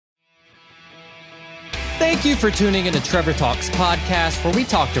Thank you for tuning into Trevor Talks podcast, where we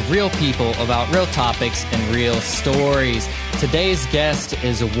talk to real people about real topics and real stories. Today's guest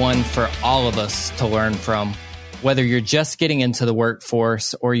is one for all of us to learn from. Whether you're just getting into the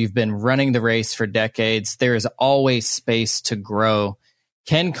workforce or you've been running the race for decades, there is always space to grow.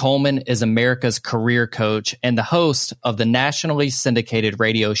 Ken Coleman is America's career coach and the host of the nationally syndicated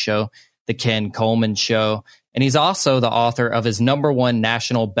radio show, The Ken Coleman Show. And he's also the author of his #1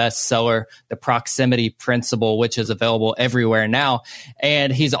 national bestseller, The Proximity Principle, which is available everywhere now.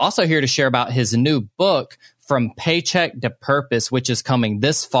 And he's also here to share about his new book, From Paycheck to Purpose, which is coming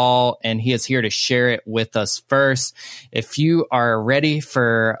this fall. And he is here to share it with us first. If you are ready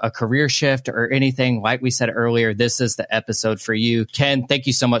for a career shift or anything, like we said earlier, this is the episode for you. Ken, thank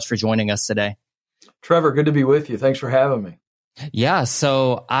you so much for joining us today. Trevor, good to be with you. Thanks for having me. Yeah,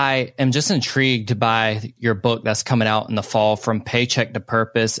 so I am just intrigued by your book that's coming out in the fall, From Paycheck to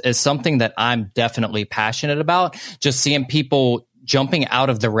Purpose. Is something that I'm definitely passionate about. Just seeing people jumping out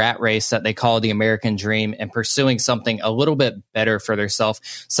of the rat race that they call the American dream and pursuing something a little bit better for themselves.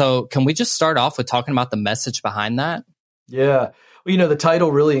 So can we just start off with talking about the message behind that? Yeah. Well, the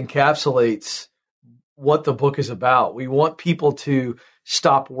title really encapsulates what the book is about. We want people to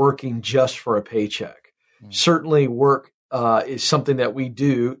stop working just for a paycheck. Certainly work is something that we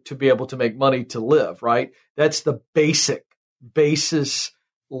do to be able to make money to live, right? That's the basis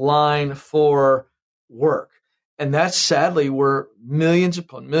line for work. And that's sadly where millions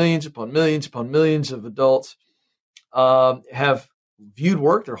upon millions upon millions upon millions of adults have viewed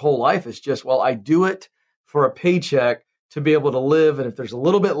work their whole life as just, well, I do it for a paycheck to be able to live. And if there's a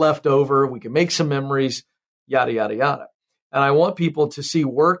little bit left over, we can make some memories, yada, yada, yada. And I want people to see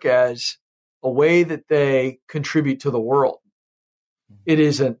work as a way that they contribute to the world. It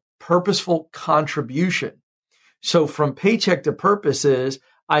is a purposeful contribution. So from paycheck to purpose is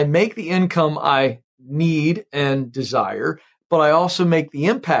I make the income I need and desire, but I also make the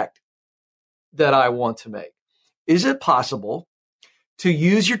impact that I want to make. Is it possible to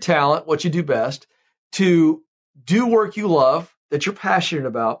use your talent, what you do best, to do work you love, that you're passionate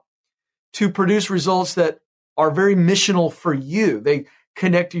about, to produce results that are very missional for you? They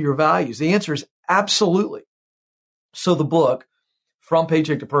connect to your values. The answer is absolutely. So the book, From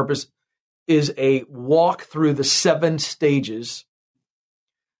Paycheck to Purpose, is a walk through the 7 stages.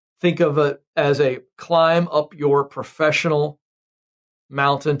 Think of it as a climb up your professional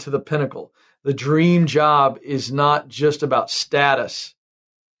mountain to the pinnacle. The dream job is not just about status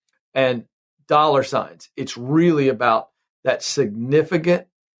and dollar signs. It's really about that significant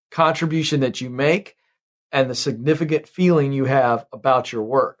contribution that you make and the significant feeling you have about your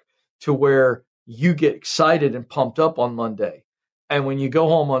work, to where you get excited and pumped up on Monday. And when you go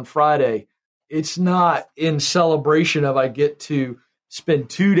home on Friday, it's not in celebration of I get to spend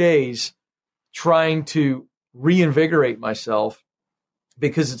 2 days trying to reinvigorate myself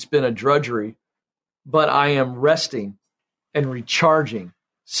because it's been a drudgery, but I am resting and recharging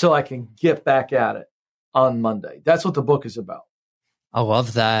so I can get back at it on Monday. That's what the book is about. I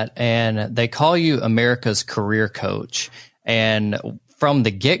love that. And they call you America's career coach. And from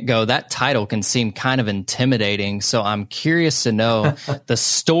the get-go, that title can seem kind of intimidating. So I'm curious to know the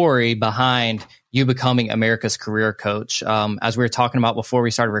story behind you becoming America's career coach. As we were talking about before we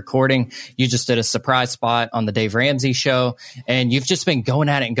started recording, you just did a surprise spot on the Dave Ramsey show, and you've just been going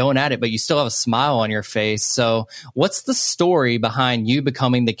at it, but you still have a smile on your face. So what's the story behind you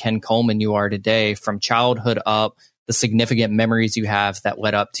becoming the Ken Coleman you are today, from childhood up, the significant memories you have that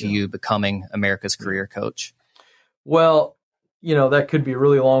led up to you becoming America's career coach? Well, that could be a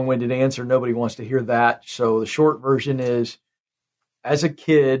really long-winded answer. Nobody wants to hear that. So the short version is, as a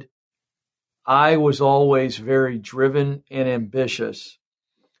kid, I was always very driven and ambitious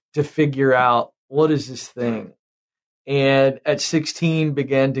to figure out, what is this thing? And at 16,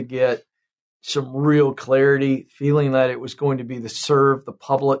 began to get some real clarity, feeling that it was going to be to serve the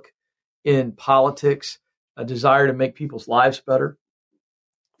public in politics, a desire to make people's lives better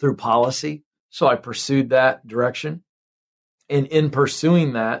through policy. So I pursued that direction. And in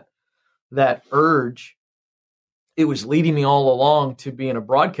pursuing that urge, it was leading me all along to being a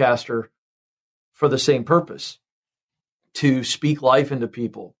broadcaster for the same purpose, to speak life into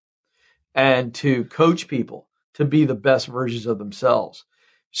people and to coach people to be the best versions of themselves.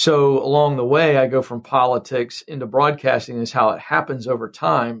 So along the way, I go from politics into broadcasting. Is how it happens over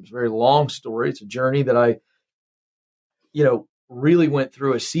time. It's a very long story. It's a journey that I, really went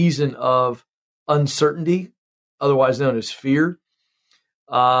through a season of uncertainty, otherwise known as fear,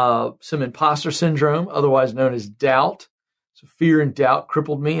 some imposter syndrome, otherwise known as doubt. So fear and doubt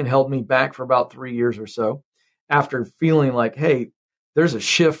crippled me and held me back for about 3 years or so, after feeling like, hey, there's a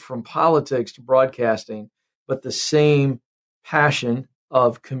shift from politics to broadcasting, but the same passion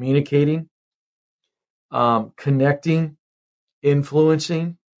of communicating, connecting,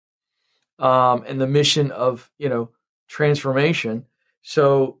 influencing, and the mission of, transformation.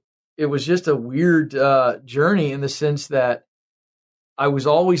 So it was just a weird journey in the sense that I was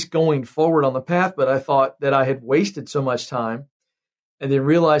always going forward on the path, but I thought that I had wasted so much time. And then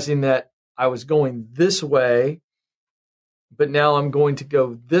realizing that I was going this way, but now I'm going to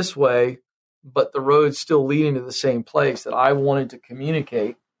go this way, but the road's still leading to the same place, that I wanted to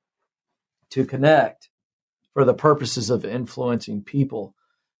communicate, to connect for the purposes of influencing people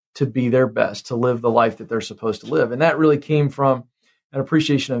to be their best, to live the life that they're supposed to live. And that really came from an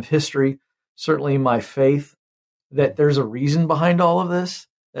appreciation of history, certainly my faith, that there's a reason behind all of this,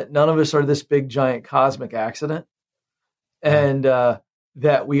 that none of us are this big, giant cosmic accident, and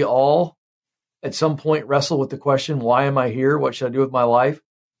that we all at some point wrestle with the question, why am I here? What should I do with my life?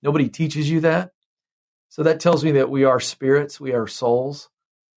 Nobody teaches you that. So that tells me that we are spirits, we are souls,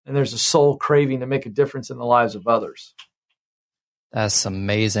 and there's a soul craving to make a difference in the lives of others. That's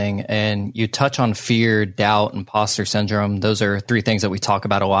amazing. And you touch on fear, doubt, imposter syndrome. Those are three things that we talk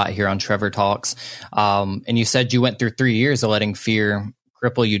about a lot here on Trevor Talks. And you said you went through 3 years of letting fear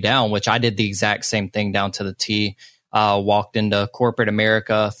cripple you down, which I did the exact same thing down to the T. Walked into corporate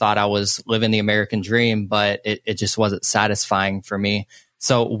America, thought I was living the American dream, but it just wasn't satisfying for me.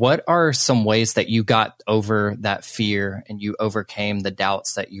 So what are some ways that you got over that fear and you overcame the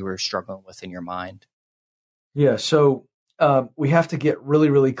doubts that you were struggling with in your mind? Yeah, so we have to get really,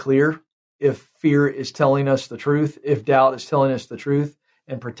 really clear if fear is telling us the truth, if doubt is telling us the truth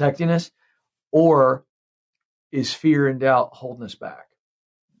and protecting us, or is fear and doubt holding us back?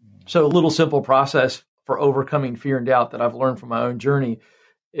 So a little simple process for overcoming fear and doubt that I've learned from my own journey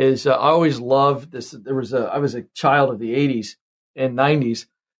is I always loved this. I was a child of the 80s and 90s.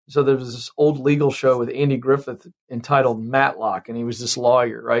 So there was this old legal show with Andy Griffith entitled Matlock, and he was this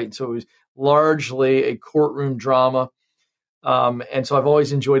lawyer, right? And so it was largely a courtroom drama. And so I've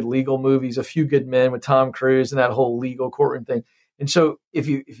always enjoyed legal movies, A Few Good Men with Tom Cruise and that whole legal courtroom thing. And so if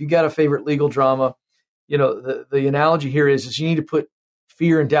you got a favorite legal drama, the analogy here is you need to put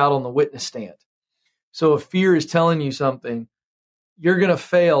fear and doubt on the witness stand. So if fear is telling you something, you're going to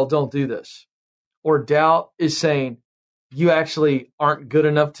fail, don't do this. Or doubt is saying you actually aren't good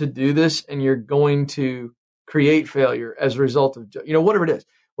enough to do this and you're going to create failure as a result of, whatever it is,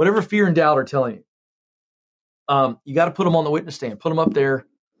 whatever fear and doubt are telling you. You got to put them on the witness stand, put them up there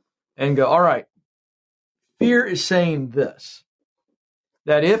and go, all right, fear is saying this,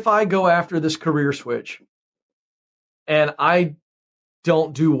 that if I go after this career switch and I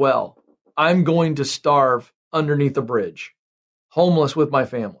don't do well, I'm going to starve underneath a bridge, homeless with my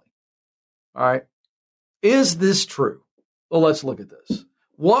family. All right. Is this true? Well, let's look at this.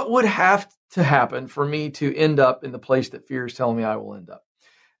 What would have to happen for me to end up in the place that fear is telling me I will end up?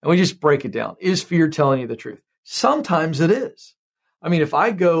 And we just break it down. Is fear telling you the truth? Sometimes it is. I mean, if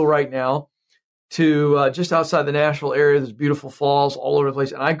I go right now to just outside the Nashville area, there's beautiful falls all over the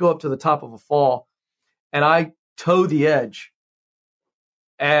place, and I go up to the top of a fall and I toe the edge,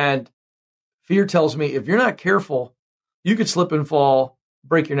 and fear tells me if you're not careful, you could slip and fall,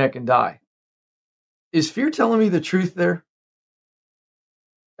 break your neck and die. Is fear telling me the truth there?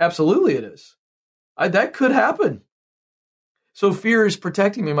 Absolutely it is. That could happen. So fear is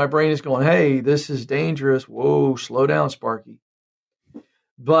protecting me. My brain is going, hey, this is dangerous. Whoa, slow down, Sparky.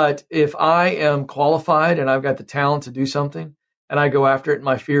 But if I am qualified and I've got the talent to do something and I go after it, and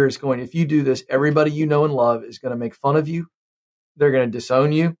my fear is going, if you do this, everybody you know and love is going to make fun of you. They're going to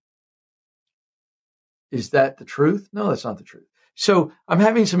disown you. Is that the truth? No, that's not the truth. So I'm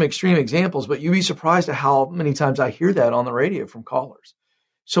having some extreme examples, but you'd be surprised at how many times I hear that on the radio from callers.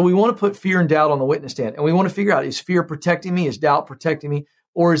 So we want to put fear and doubt on the witness stand, and we want to figure out, is fear protecting me? Is doubt protecting me?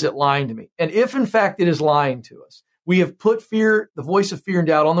 Or is it lying to me? And if in fact it is lying to us, we have put fear, the voice of fear and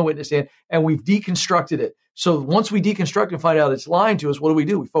doubt on the witness stand, and we've deconstructed it. So once we deconstruct and find out it's lying to us, what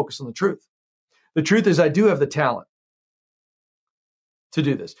do? We focus on the truth. The truth is I do have the talent to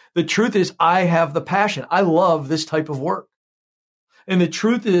do this. The truth is I have the passion. I love this type of work. And the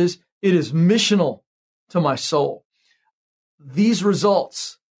truth is it is missional to my soul. These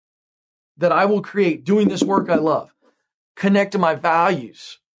results that I will create doing this work I love connect to my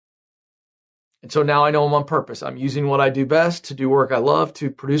values. And so now I know I'm on purpose. I'm using what I do best to do work I love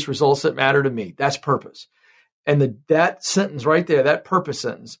to produce results that matter to me. That's purpose. And that sentence right there, that purpose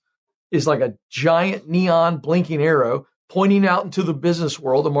sentence, is like a giant neon blinking arrow pointing out into the business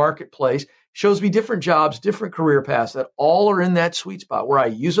world, the marketplace, shows me different jobs, different career paths that all are in that sweet spot where I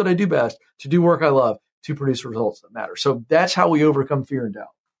use what I do best to do work I love to produce results that matter. So that's how we overcome fear and doubt.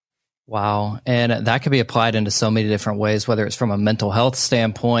 Wow. And that could be applied into so many different ways, whether it's from a mental health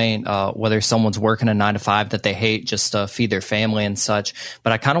standpoint, whether someone's working a 9 to 5 that they hate just to feed their family and such.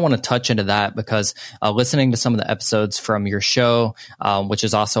 But I kind of want to touch into that because listening to some of the episodes from your show, which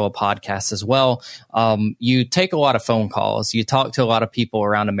is also a podcast as well, you take a lot of phone calls. You talk to a lot of people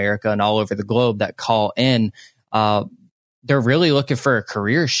around America and all over the globe that call in. They're really looking for a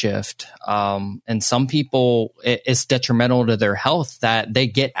career shift. And some people, it's detrimental to their health that they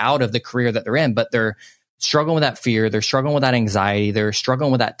get out of the career that they're in, but they're struggling with that fear. They're struggling with that anxiety. They're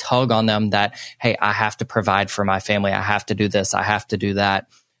struggling with that tug on them that, hey, I have to provide for my family. I have to do this. I have to do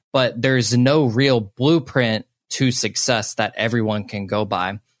that. But there's no real blueprint to success that everyone can go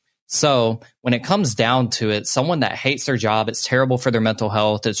by. So when it comes down to it, someone that hates their job, it's terrible for their mental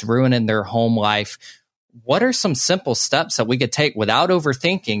health, it's ruining their home life. What are some simple steps that we could take without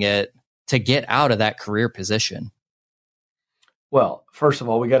overthinking it to get out of that career position? Well, first of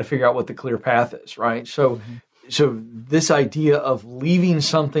all, we got to figure out what the clear path is, right? So this idea of leaving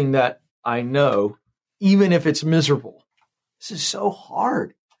something that I know, even if it's miserable, this is so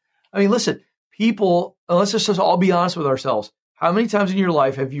hard. I mean, listen, people, let's just all be honest with ourselves. How many times in your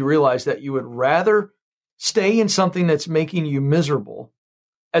life have you realized that you would rather stay in something that's making you miserable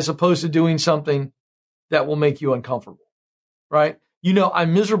as opposed to doing something that will make you uncomfortable, right? You know,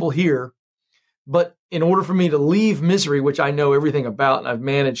 I'm miserable here, but in order for me to leave misery, which I know everything about and I've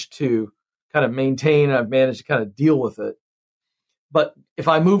managed to kind of maintain, and I've managed to kind of deal with it. But if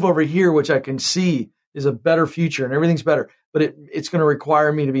I move over here, which I can see is a better future and everything's better, but it's going to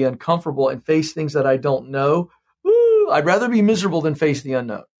require me to be uncomfortable and face things that I don't know. I'd rather be miserable than face the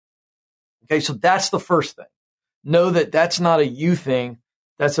unknown. Okay, so that's the first thing. Know that that's not a you thing.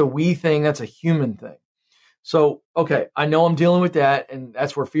 That's a we thing. That's a human thing. So, okay, I know I'm dealing with that, and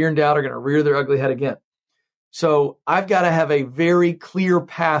that's where fear and doubt are going to rear their ugly head again. So I've got to have a very clear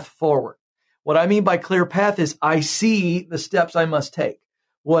path forward. What I mean by clear path is I see the steps I must take.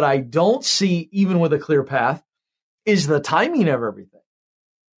 What I don't see, even with a clear path, is the timing of everything.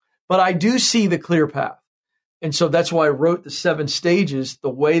 But I do see the clear path. And so that's why I wrote the 7 stages the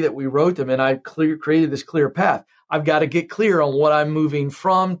way that we wrote them, and I created this clear path. I've got to get clear on what I'm moving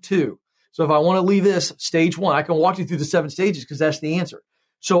from to. So if I want to leave this stage 1, I can walk you through the 7 stages because that's the answer.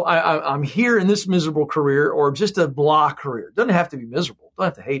 So I'm here in this miserable career or just a blah career. It doesn't have to be miserable. Don't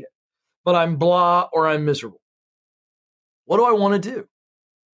have to hate it. But I'm blah or I'm miserable. What do I want to do?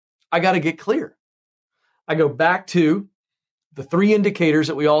 I got to get clear. I go back to the 3 indicators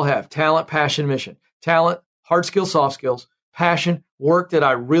that we all have: talent, passion, mission. Talent, hard skills, soft skills. Passion, work that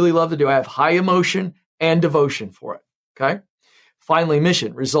I really love to do. I have high emotion and devotion for it. Okay. Finally,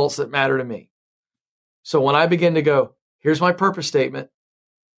 mission, results that matter to me. So when I begin to go, here's my purpose statement.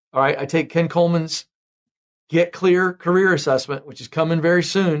 All right, I take Ken Coleman's Get Clear Career Assessment, which is coming very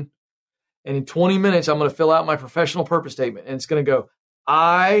soon. And in 20 minutes, I'm going to fill out my professional purpose statement. And it's going to go,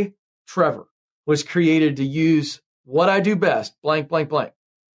 I, Trevor, was created to use what I do best, blank, blank, blank.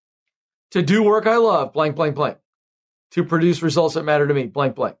 To do work I love, blank, blank, blank. To produce results that matter to me,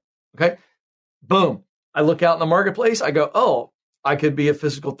 blank, blank. Okay? Boom. I look out in the marketplace. I go, oh, I could be a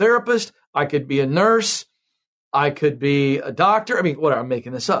physical therapist. I could be a nurse. I could be a doctor. I mean, whatever, I'm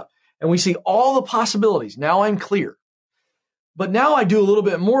making this up. And we see all the possibilities. Now I'm clear. But now I do a little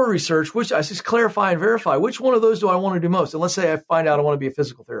bit more research, which I just clarify and verify. Which one of those do I want to do most? And let's say I find out I want to be a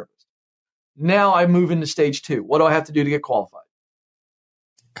physical therapist. Now I move into stage 2. What do I have to do to get qualified?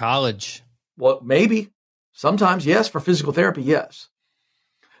 College. Well, maybe. Sometimes, yes. For physical therapy, yes.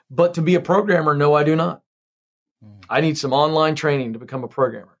 But to be a programmer, no, I do not. I need some online training to become a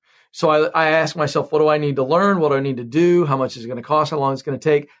programmer. So I ask myself, what do I need to learn? What do I need to do? How much is it going to cost? How long it's going to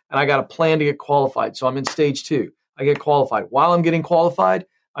take? And I got a plan to get qualified. So I'm in stage 2. I get qualified. While I'm getting qualified,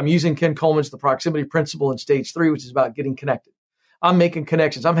 I'm using Ken Coleman's The Proximity Principle in stage 3, which is about getting connected. I'm making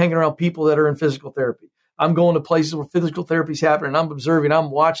connections. I'm hanging around people that are in physical therapy. I'm going to places where physical therapy is happening. I'm observing. I'm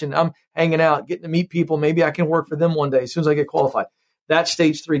watching. I'm hanging out, getting to meet people. Maybe I can work for them one day as soon as I get qualified. That's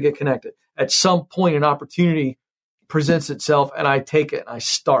stage 3, get connected. At some point, an opportunity presents itself and I take it and I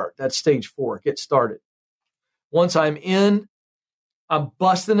start. That's stage 4, get started. Once I'm in, I'm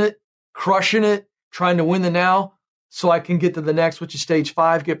busting it, crushing it, trying to win the now so I can get to the next, which is stage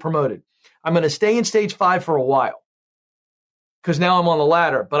 5, get promoted. I'm going to stay in stage 5 for a while because now I'm on the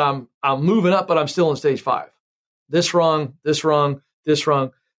ladder, but I'm moving up, but I'm still in stage 5. This rung, this rung, this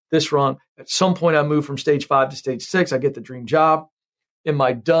rung, this rung. At some point, I move from stage 5 to stage 6. I get the dream job. Am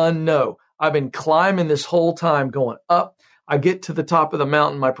I done? No. I've been climbing this whole time going up. I get to the top of the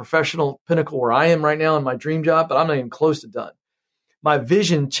mountain, my professional pinnacle where I am right now in my dream job, but I'm not even close to done. My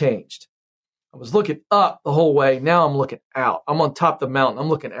vision changed. I was looking up the whole way. Now I'm looking out. I'm on top of the mountain. I'm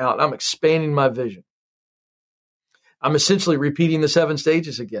looking out. I'm expanding my vision. I'm essentially repeating the 7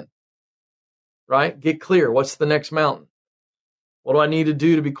 stages again, right? Get clear. What's the next mountain? What do I need to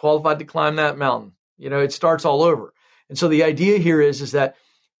do to be qualified to climb that mountain? It starts all over. And so the idea here is that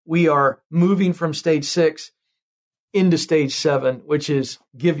we are moving from stage 6 into stage 7, which is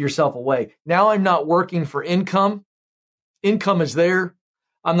give yourself away. Now I'm not working for income. Income is there.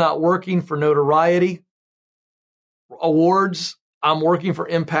 I'm not working for notoriety, awards. I'm working for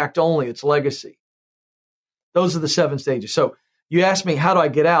impact only. It's legacy. Those are the 7 stages. So you ask me, how do I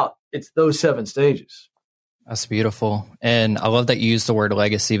get out? It's those 7 stages. That's beautiful. And I love that you use the word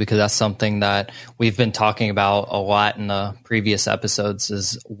legacy, because that's something that we've been talking about a lot in the previous episodes,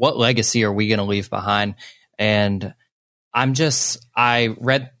 is what legacy are we going to leave behind? And I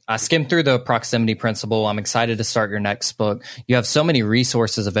skimmed through the proximity principle. I'm excited to start your next book. You have so many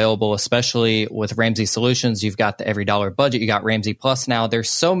resources available, especially with Ramsey Solutions. You've got the Every Dollar Budget. You got Ramsey Plus now. There's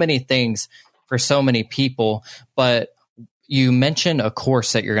so many things for so many people, but you mentioned a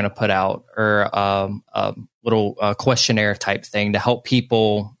course that you're going to put out, or a little questionnaire type thing to help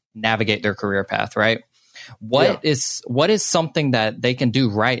people navigate their career path, right? What is something that they can do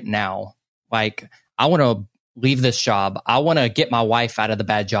right now? Like, I want to leave this job. I want to get my wife out of the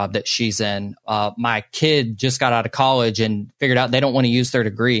bad job that she's in. My kid just got out of college and figured out they don't want to use their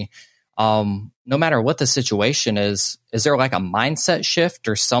degree. No matter what the situation is there like a mindset shift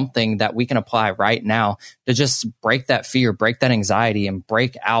or something that we can apply right now to just break that fear, break that anxiety, and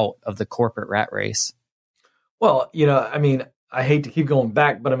break out of the corporate rat race? Well, I hate to keep going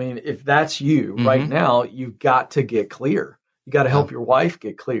back, but if that's you right now, you've got to get clear. You got to help your wife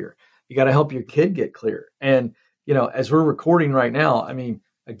get clear. You got to help your kid get clear. And, as we're recording right now,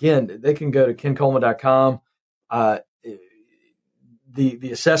 again, they can go to kencoleman.com.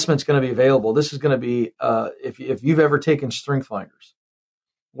 The assessment's going to be available. This is going to be, if you've ever taken StrengthsFinders,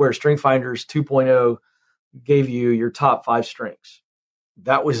 where StrengthsFinders 2.0 gave you your top 5 strengths.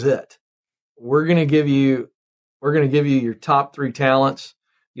 That was it. We're going to give you your top 3 talents.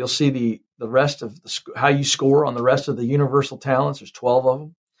 You'll see the rest of how you score on the rest of the universal talents. There's 12 of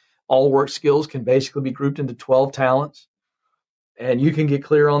them. All work skills can basically be grouped into 12 talents. And you can get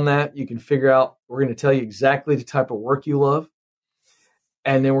clear on that. You can figure out, we're going to tell you exactly the type of work you love.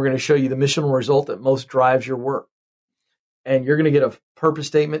 And then we're going to show you the missional result that most drives your work. And you're going to get a purpose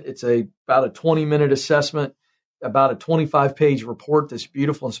statement. It's about a 20-minute assessment, about a 25-page report that's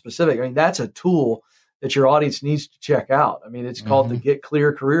beautiful and specific. That's a tool that your audience needs to check out. It's called the Get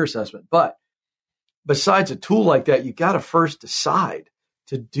Clear Career Assessment. But besides a tool like that, you got to first decide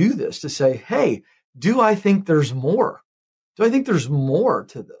to do this, to say, hey, do I think there's more? Do I think there's more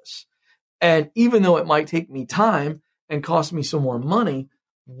to this? And even though it might take me time and cost me some more money,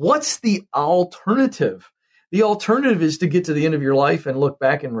 what's the alternative? The alternative is to get to the end of your life and look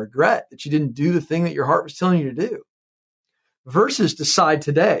back and regret that you didn't do the thing that your heart was telling you to do, versus decide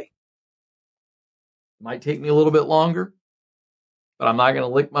today. It might take me a little bit longer, but I'm not going to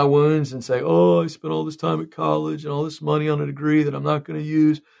lick my wounds and say, oh, I spent all this time at college and all this money on a degree that I'm not going to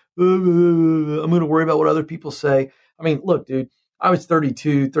use. I'm going to worry about what other people say. Look, dude, I was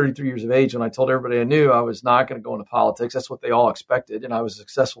 32, 33 years of age when I told everybody I knew I was not going to go into politics. That's what they all expected. And I was a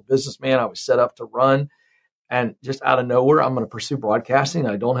successful businessman. I was set up to run. And just out of nowhere, I'm going to pursue broadcasting.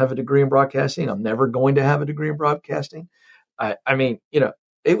 I don't have a degree in broadcasting. I'm never going to have a degree in broadcasting.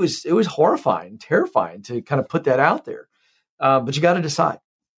 It was horrifying, terrifying to kind of put that out there. But you got to decide.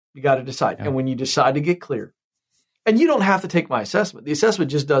 Yeah. And when you decide to get clear, and you don't have to take my assessment. The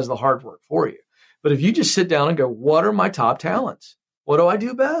assessment just does the hard work for you. But if you just sit down and go, what are my top talents? What do I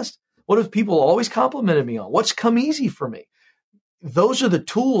do best? What have people always complimented me on? What's come easy for me? Those are the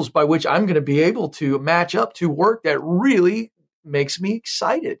tools by which I'm going to be able to match up to work that really makes me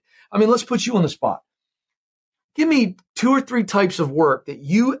excited. Let's put you on the spot. Give me 2 or 3 types of work that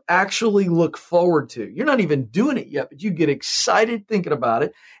you actually look forward to. You're not even doing it yet, but you get excited thinking about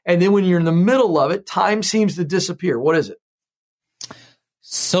it. And then when you're in the middle of it, time seems to disappear. What is it?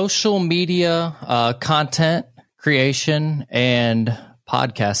 Social media, content creation, and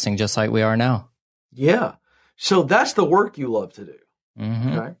podcasting, just like we are now. Yeah. So that's the work you love to do.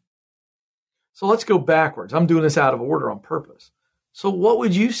 Okay. So let's go backwards. I'm doing this out of order on purpose. So what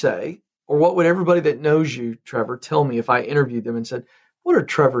would you say, or what would everybody that knows you, Trevor, tell me if I interviewed them and said, what are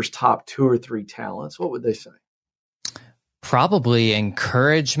Trevor's top 2 or 3 talents? What would they say? Probably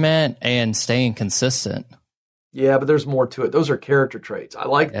encouragement and staying consistent. Yeah, but there's more to it. Those are character traits. I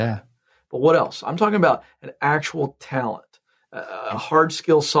like that. But what else? I'm talking about an actual talent, a hard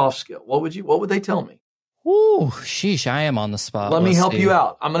skill, soft skill. What would they tell me? Ooh, sheesh, I am on the spot. Let me help you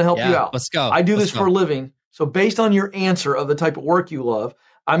out. I'm going to help you out. Let's go. I do this for a living. So based on your answer of the type of work you love,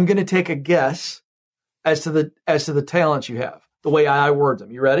 I'm going to take a guess as to the talents you have, the way I word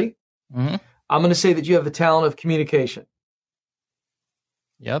them. You ready? Mm-hmm. I'm going to say that you have the talent of communication.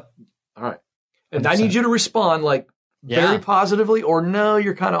 Yep. All right. And 100%. I need you to respond like very positively, or no,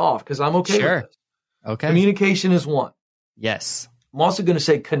 you're kind of off, because I'm okay with this. Okay. Communication is one. Yes. I'm also going to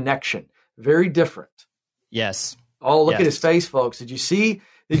say connection. Very different. Yes. Oh, look at his face, folks. Did you see?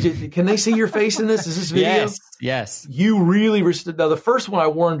 Can they see your face in this? Is this video? Yes. You really now the first one I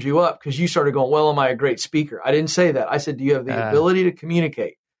warmed you up because you started going, well, am I a great speaker? I didn't say that. I said, do you have the ability to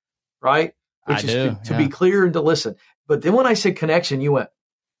communicate? Right? Which is to be clear and to listen. But then when I said connection, you went,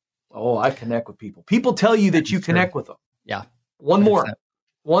 oh, I connect with people. People tell you that you connect with them. Yeah. 100%.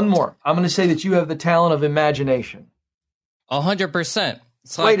 One more. I'm going to say that you have the talent of imagination. 100%.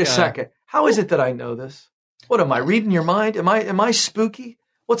 Wait a second. How is it that I know this? What am I reading your mind? Am I spooky?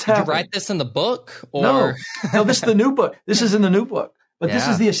 What's happening? Did you write this in the book? Or? No, this is the new book. This is in the new book. But this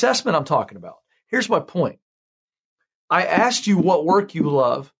is the assessment I'm talking about. Here's my point. I asked you what work you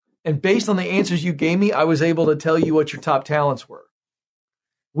love, and based on the answers you gave me, I was able to tell you what your top talents were.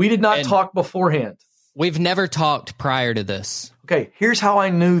 We did not talk beforehand. We've never talked prior to this. Okay, here's how I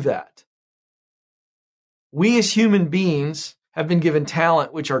knew that. We as human beings have been given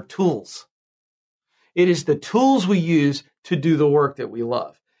talent, which are tools. It is the tools we use to do the work that we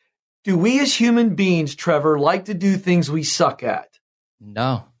love. Do we as human beings, Trevor, like to do things we suck at?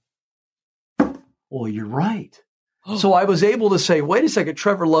 No. Well, you're right. So I was able to say, wait a second,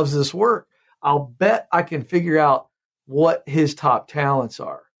 Trevor loves this work. I'll bet I can figure out what his top talents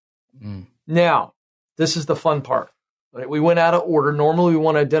are. Now, this is the fun part. Right? We went out of order. Normally, we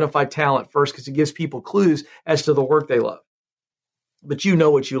want to identify talent first because it gives people clues as to the work they love. But you know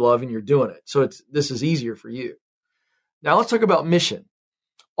what you love and you're doing it. So this is easier for you. Now let's talk about mission.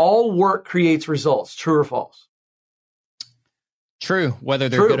 All work creates results. True or false? True. Whether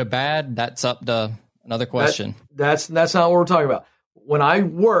they're good or bad, that's up to another question. That's not what we're talking about. When I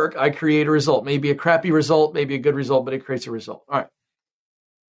work, I create a result. Maybe a crappy result, maybe a good result, but it creates a result. All right.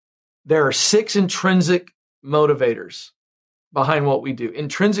 There are 6 intrinsic motivators behind what we do.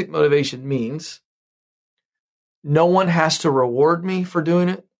 Intrinsic motivation means no one has to reward me for doing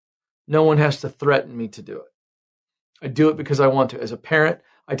it. No one has to threaten me to do it. I do it because I want to. As a parent,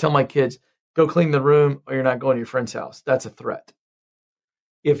 I tell my kids, go clean the room or you're not going to your friend's house. That's a threat.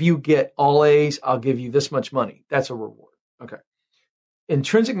 If you get all A's, I'll give you this much money. That's a reward. Okay.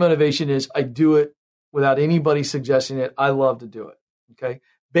 Intrinsic motivation is I do it without anybody suggesting it. I love to do it. Okay.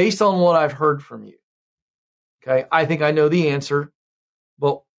 Based on what I've heard from you. Okay. I think I know the answer,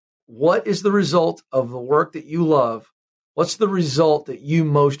 but what is the result of the work that you love? What's the result that you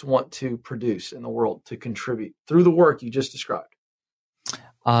most want to produce in the world to contribute through the work you just described?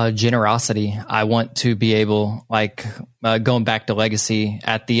 Generosity. I want to be able, going back to legacy,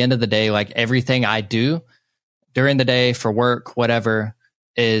 at the end of the day, everything I do during the day for work, whatever,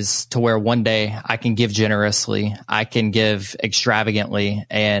 is to where one day I can give generously, I can give extravagantly,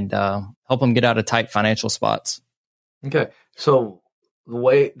 and help them get out of tight financial spots. Okay. So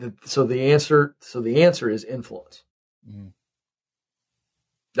the answer is influence. Mm-hmm.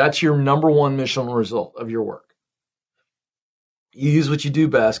 That's your number one mission result of your work. You use what you do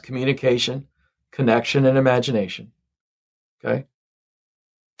best: communication, connection, and imagination. Okay.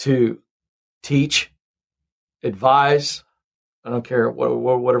 To teach, advise. I don't care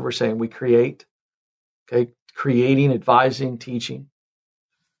whatever we're saying. We create. Okay. Creating, advising, teaching.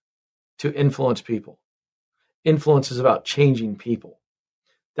 To influence people. Influence is about changing people.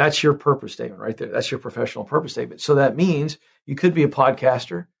 That's your purpose statement right there. That's your professional purpose statement. So that means you could be a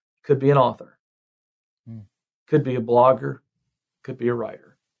podcaster, could be an author, could be a blogger, could be a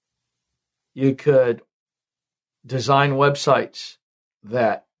writer. You could design websites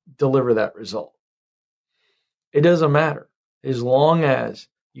that deliver that result. It doesn't matter as long as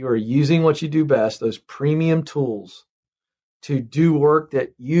you are using what you do best, those premium tools, to do work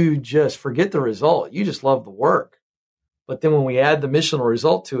that you just forget the result. You just love the work. But then when we add the missional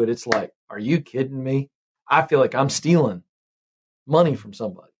result to it, it's like, are you kidding me? I feel like I'm stealing money from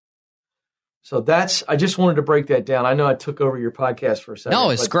somebody. So I just wanted to break that down. I know I took over your podcast for a second. No,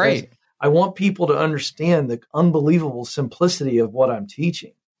 it's great. I want people to understand the unbelievable simplicity of what I'm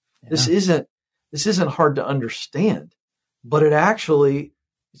teaching. Yeah. This isn't hard to understand, but it actually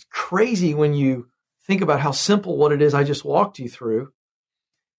is crazy when you think about how simple what it is I just walked you through,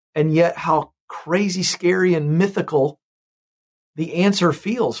 and yet how crazy, scary, and mythical the answer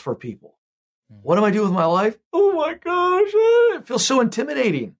feels for people. What am I doing with my life? Oh my gosh, it feels so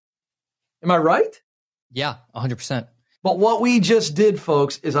intimidating. Am I right? Yeah, 100%. But what we just did,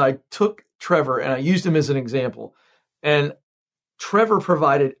 folks, is I took Trevor and I used him as an example. And Trevor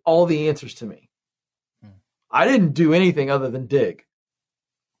provided all the answers to me. I didn't do anything other than dig.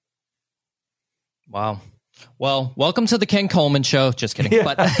 Wow. Well, welcome to the Ken Coleman Show. Just kidding. Yeah.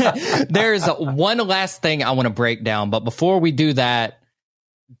 But there's one last thing I want to break down. But before we do that,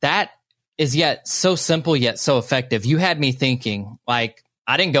 that is yet so simple, yet so effective. You had me thinking, like,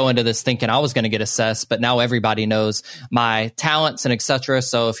 I didn't go into this thinking I was going to get assessed, but now everybody knows my talents and etc.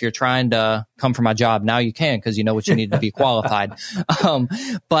 So if you're trying to come for my job, now you can, because you know what you need to be qualified.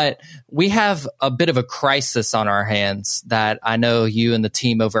 But we have a bit of a crisis on our hands that I know you and the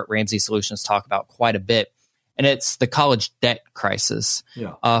team over at Ramsey Solutions talk about quite a bit. And it's the college debt crisis.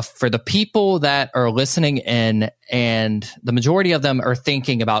 Yeah. For the people that are listening in, and the majority of them are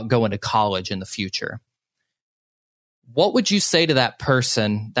thinking about going to college in the future, what would you say to that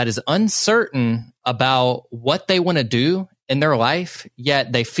person that is uncertain about what they want to do in their life,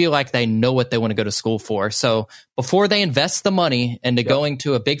 yet they feel like they know what they want to go to school for? So before they invest the money into going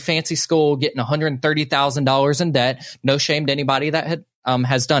to a big fancy school, getting $130,000 in debt, no shame to anybody that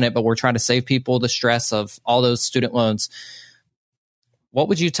has done it, but we're trying to save people the stress of all those student loans. What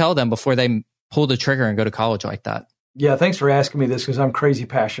would you tell them before they pull the trigger and go to college like that? Yeah, thanks for asking me this, because I'm crazy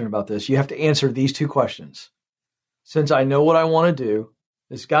passionate about this. You have to answer these two questions. Since I know what I want to do,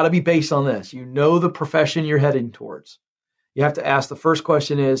 it's got to be based on this. You know the profession you're heading towards. You have to ask, the first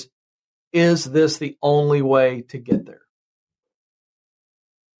question is this the only way to get there?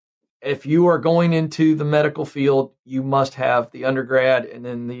 If you are going into the medical field, you must have the undergrad and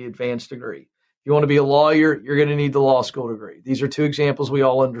then the advanced degree. If you want to be a lawyer, you're going to need the law school degree. These are two examples we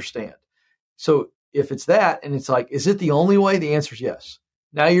all understand. So if it's that, and it's like, is it the only way? The answer is yes.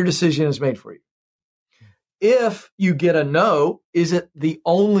 Now your decision is made for you. If you get a no, is it the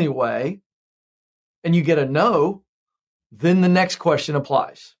only way? And you get a no, then the next question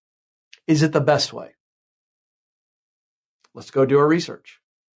applies. Is it the best way? Let's go do our research.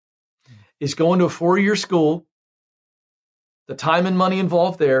 Is going to a 4-year school, the time and money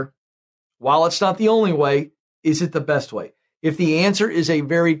involved there, while it's not the only way, is it the best way? If the answer is a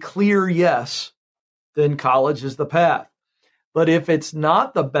very clear yes, then college is the path. But if it's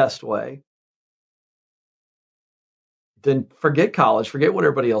not the best way, then forget college, forget what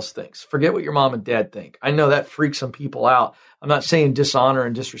everybody else thinks, forget what your mom and dad think. I know that freaks some people out. I'm not saying dishonor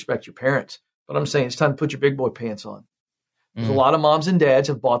and disrespect your parents, but I'm saying it's time to put your big boy pants on. Because a lot of moms and dads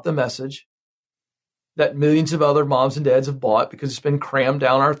have bought the message that millions of other moms and dads have bought, because it's been crammed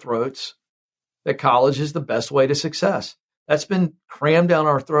down our throats that college is the best way to success. That's been crammed down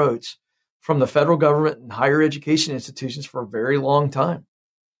our throats from the federal government and higher education institutions for a very long time.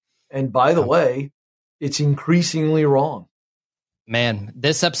 And by the way, it's increasingly wrong. Man,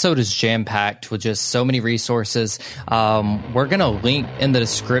 this episode is jam-packed with just so many resources. We're going to link in the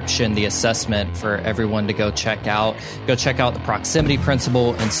description the assessment for everyone to go check out. Go check out the Proximity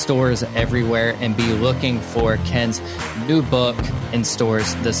Principle in stores everywhere, and be looking for Ken's new book in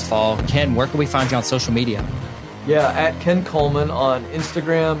stores this fall. Ken, where can we find you on social media? Yeah, at Ken Coleman on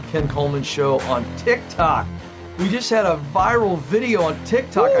Instagram, Ken Coleman Show on TikTok. We just had a viral video on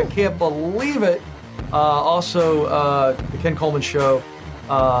TikTok. Woo! I can't believe it. Also, the Ken Coleman Show,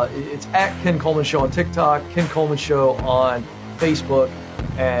 it's at Ken Coleman Show on TikTok, Ken Coleman Show on Facebook,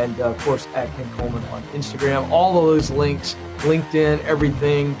 and of course at Ken Coleman on Instagram. All of those links, LinkedIn,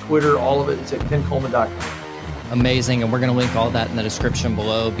 everything, Twitter, all of it is at kencoleman.com. Amazing. And we're going to link all that in the description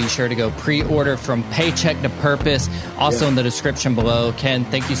below. Be sure to go pre-order From Paycheck to Purpose. Also in the description below. Ken,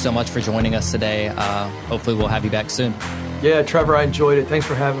 thank you so much for joining us today. Hopefully we'll have you back soon. Yeah, Trevor, I enjoyed it. Thanks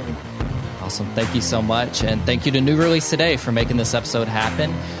for having me. Awesome. Thank you so much. And thank you to New Release Today for making this episode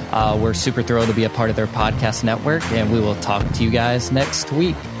happen. We're super thrilled to be a part of their podcast network, and we will talk to you guys next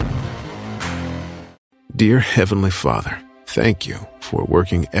week. Dear Heavenly Father, thank you for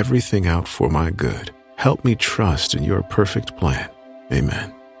working everything out for my good. Help me trust in your perfect plan.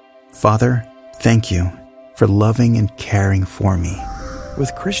 Amen. Father, thank you for loving and caring for me.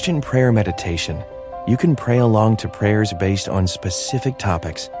 With Christian Prayer Meditation, you can pray along to prayers based on specific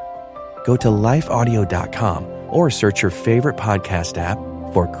topics. Go to lifeaudio.com or search your favorite podcast app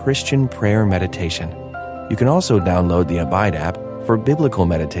for Christian Prayer Meditation. You can also download the Abide app for biblical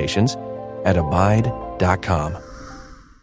meditations at abide.com.